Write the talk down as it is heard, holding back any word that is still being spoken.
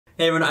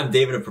Hey everyone, I'm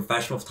David, a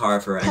professional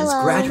photographer, and Hello.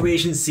 It's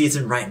graduation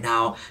season right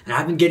now, and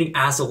I've been getting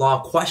asked a lot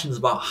of questions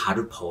about how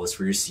to pose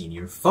for your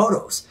senior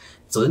photos.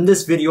 So in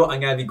this video, I'm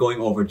going to be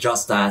going over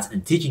just that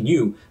and teaching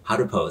you how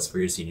to pose for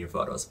your senior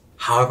photos.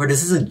 However,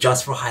 this isn't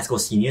just for high school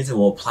seniors, it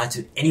will apply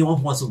to anyone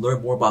who wants to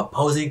learn more about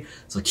posing,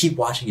 so keep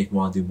watching if you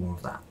want to do more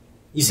of that.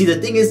 You see,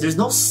 the thing is, there's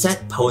no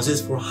set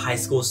poses for high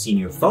school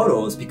senior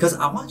photos because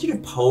I want you to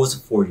pose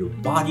for your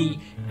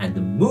body and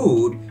the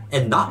mood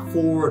and not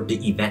for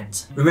the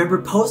event. Remember,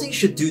 posing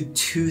should do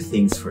two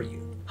things for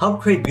you.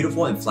 Help create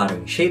beautiful and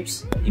flattering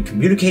shapes and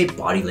communicate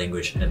body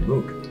language and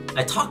mood.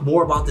 I talk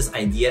more about this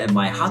idea in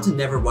my How to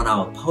Never Run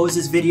Out of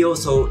Poses video,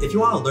 so if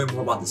you want to learn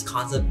more about this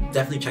concept,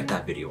 definitely check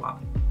that video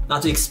out. Now,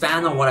 to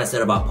expand on what I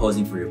said about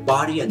posing for your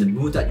body and the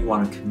mood that you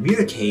want to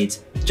communicate,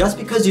 just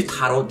because you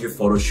titled your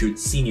photo shoot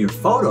Senior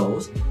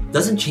Photos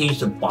doesn't change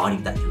the body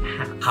that you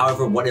have.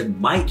 However, what it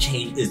might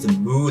change is the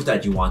mood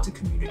that you want to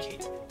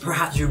communicate.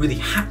 Perhaps you're really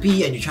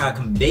happy and you're trying to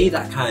convey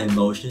that kind of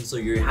emotion, so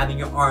you're having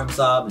your arms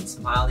up and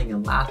smiling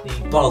and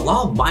laughing. But a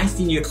lot of my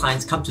senior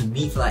clients come to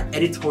me for that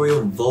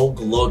editorial Vogue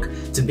look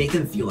to make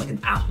them feel like an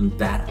absolute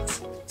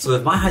badass. So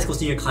with my high school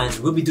senior clients,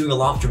 we'll be doing a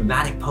lot of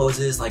dramatic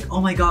poses like,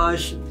 oh my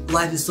gosh,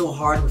 life is so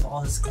hard with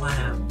all this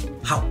glam.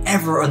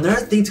 However,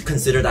 another thing to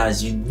consider that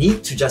is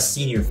unique to just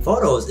senior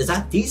photos is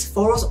that these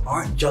photos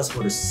aren't just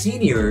for the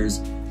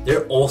seniors,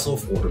 they're also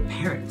for the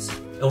parents.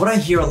 And what I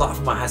hear a lot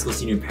from my high school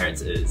senior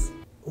parents is,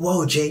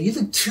 whoa Jay, you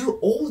look too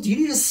old, you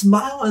need to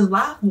smile and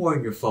laugh more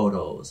in your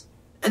photos.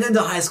 And then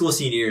the high school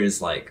senior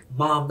is like,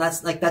 Mom,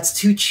 that's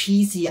too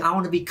cheesy, I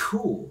want to be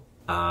cool.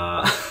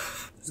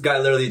 This guy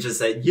literally just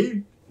said, yeah.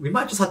 We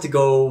might just have to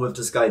go with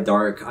this guy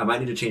dark. I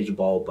might need to change the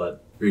bulb,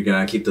 but we're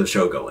gonna keep the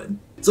show going.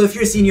 So if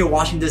you're a senior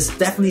watching this,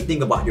 definitely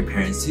think about your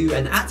parents too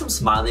and add some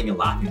smiling and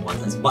laughing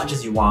ones as much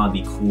as you want to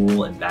be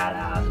cool and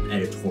badass and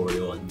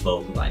editorial and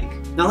Vogue-like.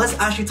 Now let's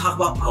actually talk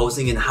about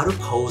posing and how to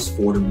pose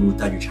for the mood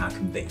that you're trying to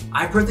convey.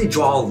 I personally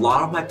draw a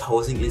lot of my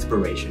posing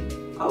inspiration.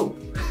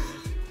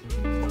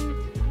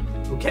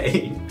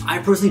 Okay. I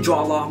personally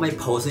draw a lot of my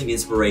posing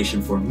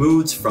inspiration for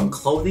moods from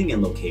clothing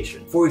and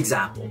location. For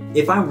example,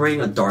 if I'm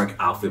wearing a dark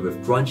outfit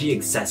with grungy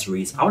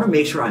accessories, I want to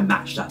make sure I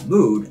match that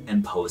mood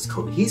and pose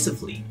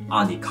cohesively.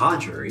 On the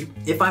contrary,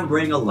 if I'm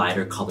wearing a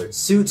lighter colored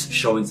suit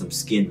showing some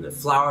skin with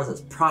flowers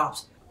as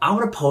props, I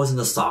want to pose in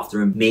a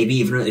softer and maybe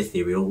even an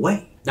ethereal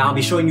way. Now I'll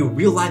be showing you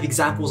real life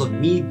examples of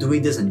me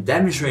doing this and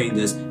demonstrating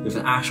this with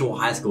an actual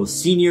high school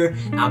senior,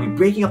 and I'll be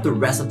breaking up the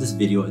rest of this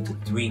video into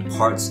 3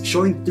 parts,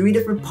 showing 3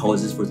 different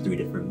poses for 3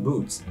 different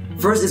moods.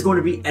 First is going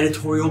to be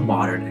editorial,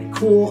 modern, and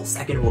cool.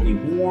 Second will be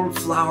warm,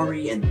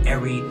 flowery, and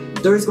airy.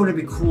 Third is going to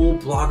be cool,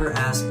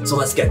 blogger-esque, so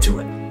let's get to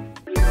it.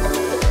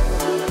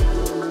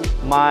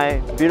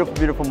 My beautiful,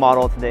 beautiful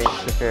model today,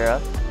 Saferrah.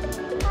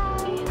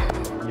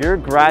 You're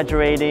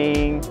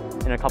graduating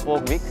in a couple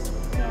of weeks.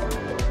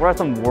 What are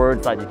some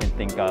words that you can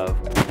think of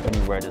when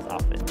you wear this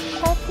outfit?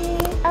 Classy,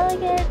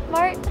 elegant,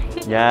 smart.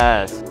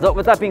 Yes. So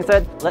with that being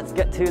said, let's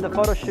get to the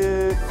photo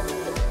shoot.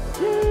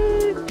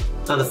 Yay!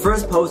 Now the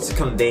first pose to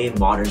convey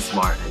modern,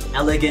 smart, and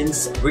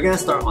elegance, we're gonna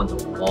start on the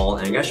wall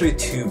and I'm gonna show you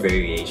 2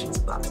 variations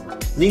of that.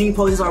 Leaning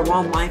poses are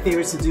one of my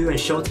favorites to do and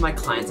show to my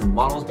clients and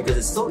models because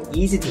it's so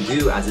easy to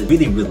do as it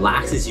really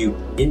relaxes you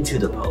into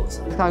the pose.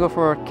 Just gonna go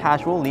for a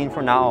casual lean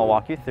for now. I'll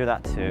walk you through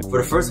that too.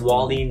 For the first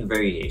wall lean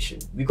variation,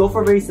 we go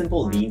for a very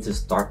simple lean to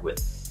start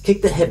with.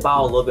 Kick the hip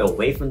out a little bit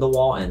away from the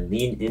wall and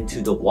lean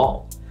into the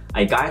wall.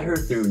 I guide her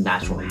through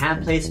natural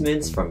hand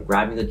placements from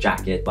grabbing the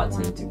jacket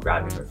button to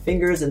grabbing her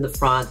fingers in the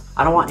front.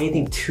 I don't want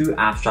anything too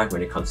abstract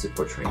when it comes to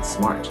portraying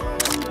smart.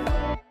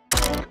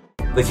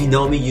 But if you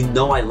know me, you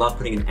know I love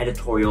putting an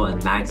editorial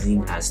and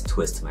magazine as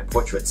twists to my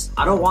portraits.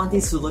 I don't want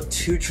these to look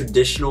too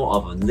traditional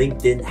of a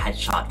LinkedIn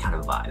headshot kind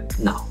of vibe.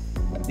 No.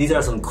 These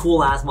are some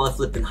cool ass mother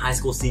flippin' high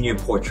school senior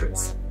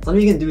portraits.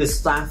 Something you can do is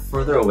stand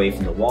further away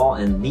from the wall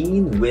and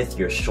lean with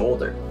your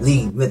shoulder.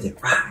 Lean with it,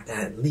 rock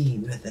that,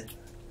 lean with it.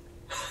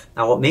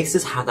 Now what makes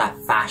this have that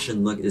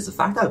fashion look is the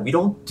fact that we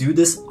don't do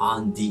this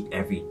on the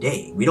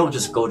everyday. We don't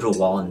just go to a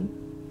wall and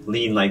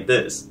lean like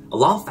this. A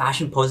lot of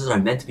fashion poses are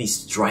meant to be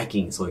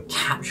striking, so it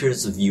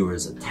captures the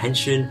viewer's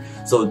attention.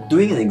 So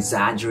doing an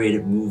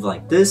exaggerated move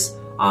like this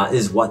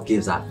is what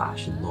gives that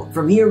fashion look.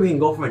 From here, we can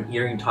go for an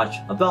earring touch,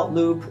 a belt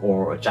loop,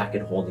 or a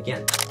jacket hold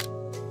again.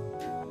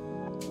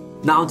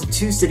 Now onto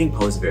 2 sitting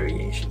pose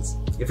variations.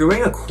 If you're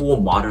wearing a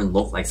cool modern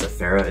look like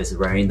Saferrah is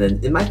wearing, then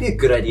it might be a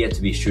good idea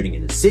to be shooting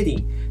in the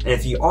city. And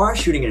if you are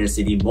shooting in a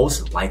city,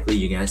 most likely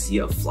you're gonna see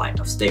a flight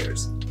of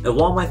stairs. And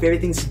one of my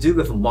favorite things to do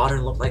with a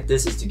modern look like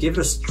this is to give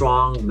it a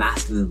strong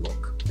masculine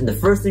look. And the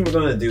first thing we're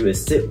going to do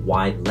is sit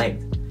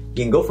wide-legged.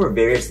 You can go for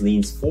various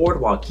leans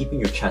forward while keeping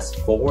your chest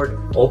forward.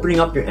 Opening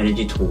up your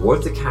energy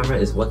towards the camera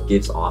is what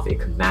gives off a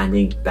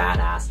commanding,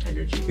 badass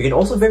energy. You can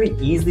also very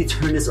easily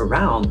turn this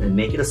around and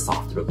make it a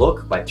softer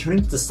look by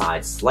turning to the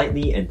side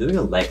slightly and doing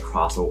a leg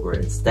crossover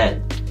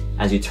instead.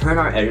 As you turn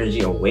our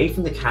energy away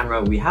from the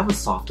camera, we have a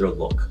softer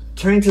look.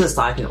 Turning to the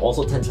side can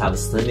also tend to have a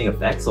slimming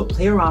effect, so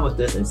play around with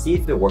this and see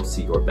if it works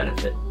to your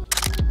benefit.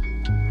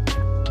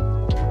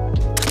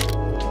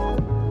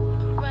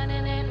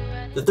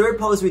 The third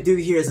pose we do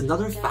here is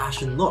another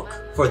fashion look.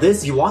 For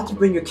this, you want to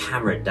bring your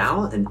camera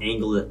down and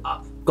angle it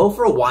up. Go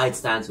for a wide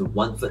stance with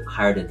 1 foot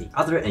higher than the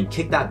other and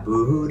kick that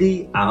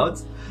booty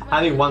out.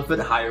 Having 1 foot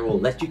higher will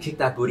let you kick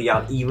that booty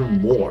out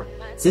even more.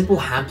 Simple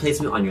hand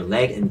placement on your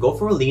leg and go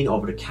for a lean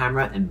over the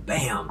camera and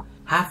bam!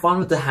 Have fun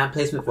with the hand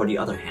placement for the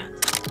other hand.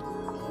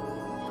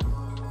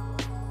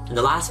 And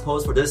the last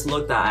pose for this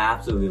look that I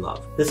absolutely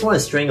love. This one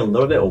is straying a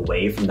little bit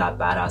away from that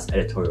badass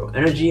editorial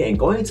energy and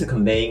going into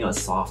conveying a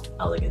soft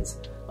elegance.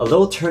 A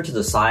little turn to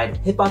the side,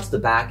 hip out to the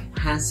back,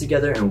 hands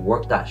together and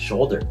work that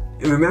shoulder.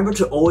 And remember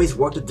to always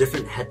work the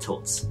different head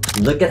tilts.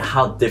 Look at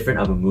how different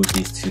of a mood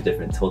these two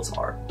different tilts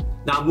are.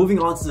 Now moving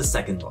on to the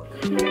second look.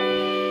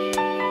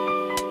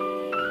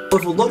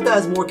 With a look that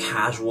is more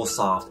casual,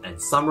 soft,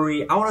 and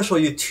summery, I want to show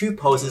you 2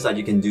 poses that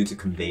you can do to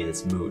convey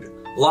this mood.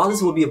 A lot of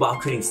this will be about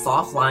creating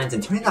soft lines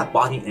and turning that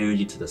body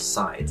energy to the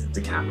sides of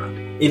the camera.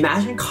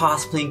 Imagine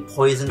cosplaying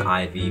Poison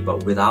Ivy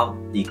but without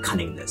the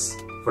cunningness.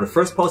 For the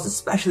first pose,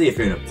 especially if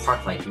you're in a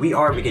park like we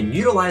are, we can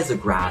utilize the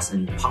grass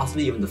and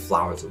possibly even the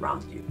flowers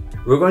around you.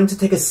 We're going to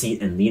take a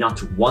seat and lean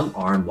onto one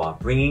arm while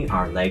bringing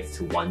our legs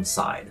to one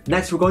side.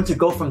 Next, we're going to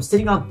go from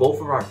sitting on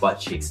both of our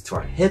butt cheeks to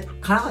our hip,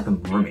 kind of like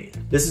a mermaid.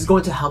 This is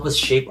going to help us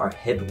shape our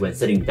hip when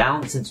sitting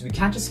down since we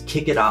can't just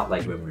kick it out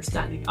like when we're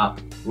standing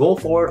up. Roll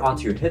forward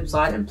onto your hip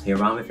side and play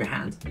around with your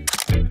hand.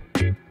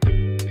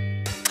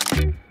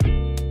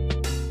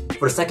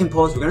 For the second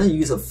pose, we're going to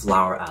use a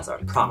flower as our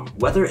prop,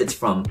 whether it's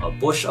from a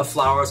bush of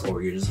flowers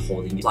or you're just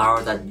holding a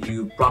flower that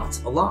you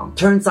brought along.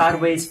 Turn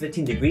sideways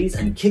 15 degrees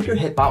and kick your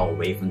hip out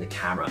away from the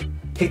camera.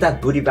 Kick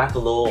that booty back a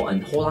little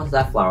and hold onto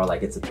that flower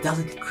like it's a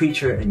delicate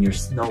creature in your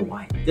Snow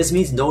White. This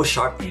means no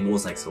sharp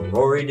angles like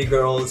sorority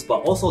girls,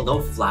 but also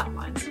no flat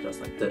lines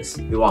just like this.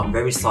 We want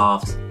very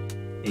soft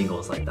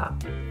angles like that.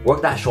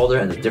 Work that shoulder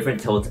and the different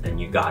tilts and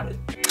you got it.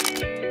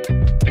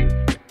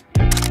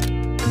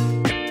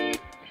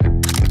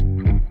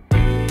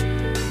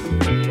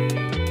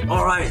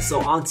 Alright, so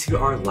on to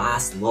our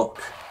last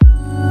look.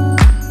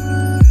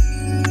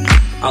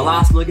 Our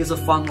last look is a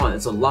fun one.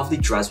 It's a lovely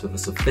dress with a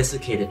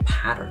sophisticated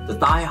pattern. The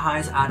thigh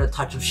highs add a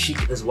touch of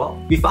chic as well.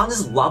 We found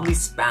this lovely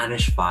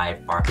Spanish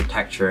vibe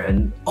architecture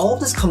and all of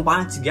this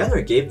combined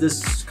together gave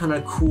this kind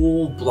of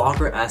cool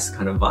blogger-esque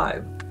kind of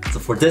vibe. So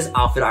for this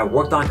outfit, I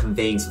worked on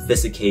conveying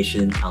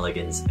sophistication,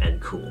 elegance,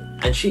 and cool,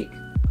 and chic.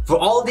 For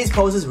all of these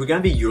poses, we're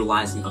going to be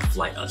utilizing a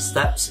flight of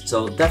steps,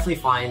 so definitely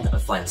find a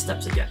flight of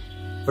steps again.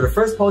 For the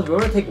first pose, we're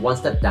going to take one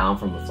step down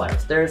from a flight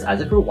of stairs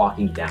as if we're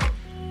walking down.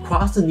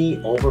 Cross the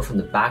knee over from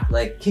the back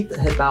leg, kick the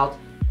hip out,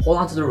 hold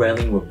onto the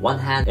railing with one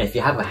hand. And if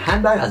you have a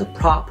handbag as a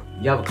prop,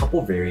 you have a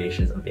couple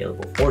variations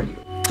available for you.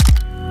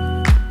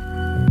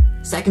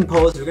 Second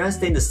pose, we're going to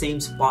stay in the same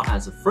spot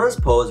as the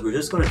first pose. We're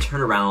just going to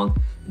turn around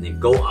and then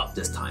go up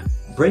this time.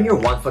 Bring your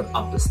 1 foot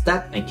up the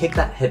step and kick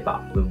that hip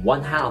out. With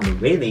one hand on the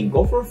railing,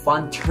 go for a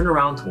fun turn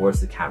around towards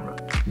the camera.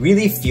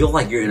 Really feel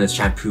like you're in a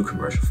shampoo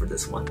commercial for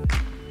this one.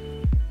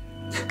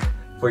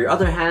 For your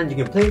other hand,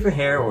 you can play with your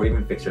hair or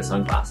even fix your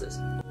sunglasses.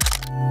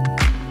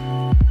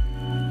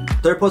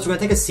 Third pose, we're going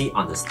to take a seat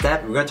on the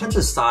step. We're going to turn to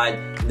the side.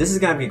 And this is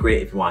going to be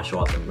great if you want to show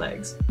off them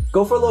legs.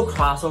 Go for a little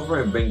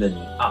crossover and bring the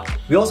knee up.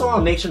 We also want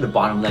to make sure the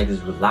bottom leg is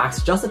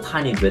relaxed just a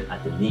tiny bit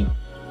at the knee.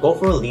 Go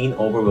for a lean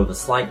over with a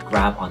slight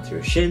grab onto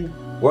your shin.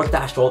 Work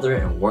that shoulder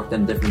and work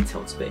them different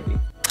tilts, baby.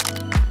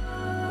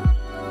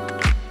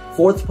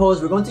 Fourth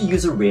pose, we're going to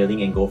use a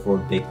railing and go for a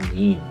big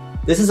lean.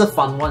 This is a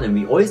fun one and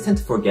we always tend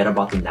to forget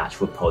about the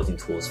natural posing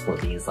tools for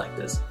leans like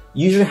this.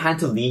 Use your hand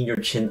to lean your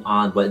chin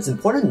on, but it's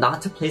important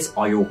not to place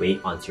all your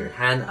weight onto your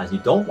hand as you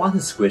don't want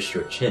to squish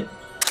your chin.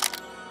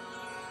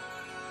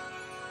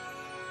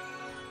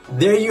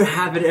 There you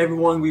have it,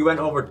 everyone. We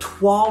went over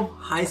 12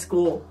 high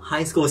school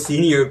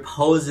senior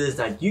poses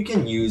that you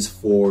can use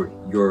for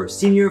your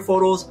senior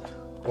photos,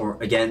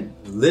 or again,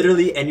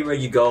 literally anywhere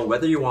you go,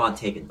 whether you want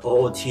to take an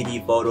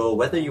OOTD photo,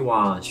 whether you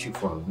want to shoot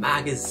for a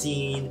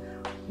magazine,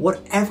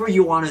 whatever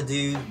you want to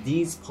do,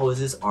 these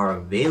poses are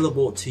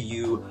available to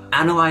you.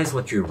 Analyze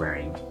what you're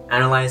wearing,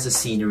 analyze the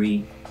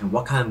scenery, and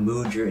what kind of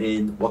mood you're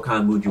in, what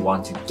kind of mood you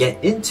want to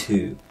get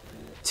into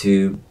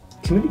to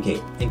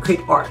communicate and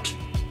create art.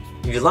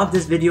 If you love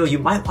this video, you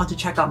might want to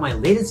check out my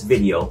latest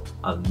video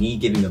of me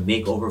giving a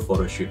makeover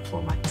photo shoot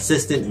for my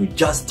assistant who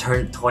just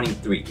turned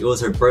 23. It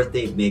was her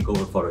birthday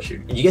makeover photo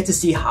shoot. And you get to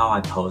see how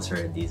I pose her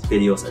in these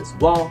videos as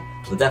well.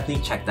 So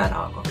definitely check that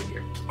out over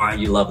here. Alright,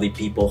 you lovely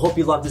people. Hope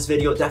you loved this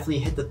video. Definitely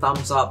hit the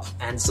thumbs up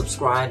and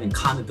subscribe and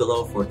comment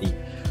below for the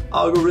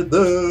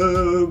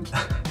algorithm.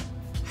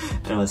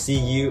 And I'll see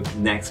you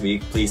next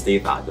week. Please stay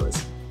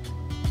fabulous.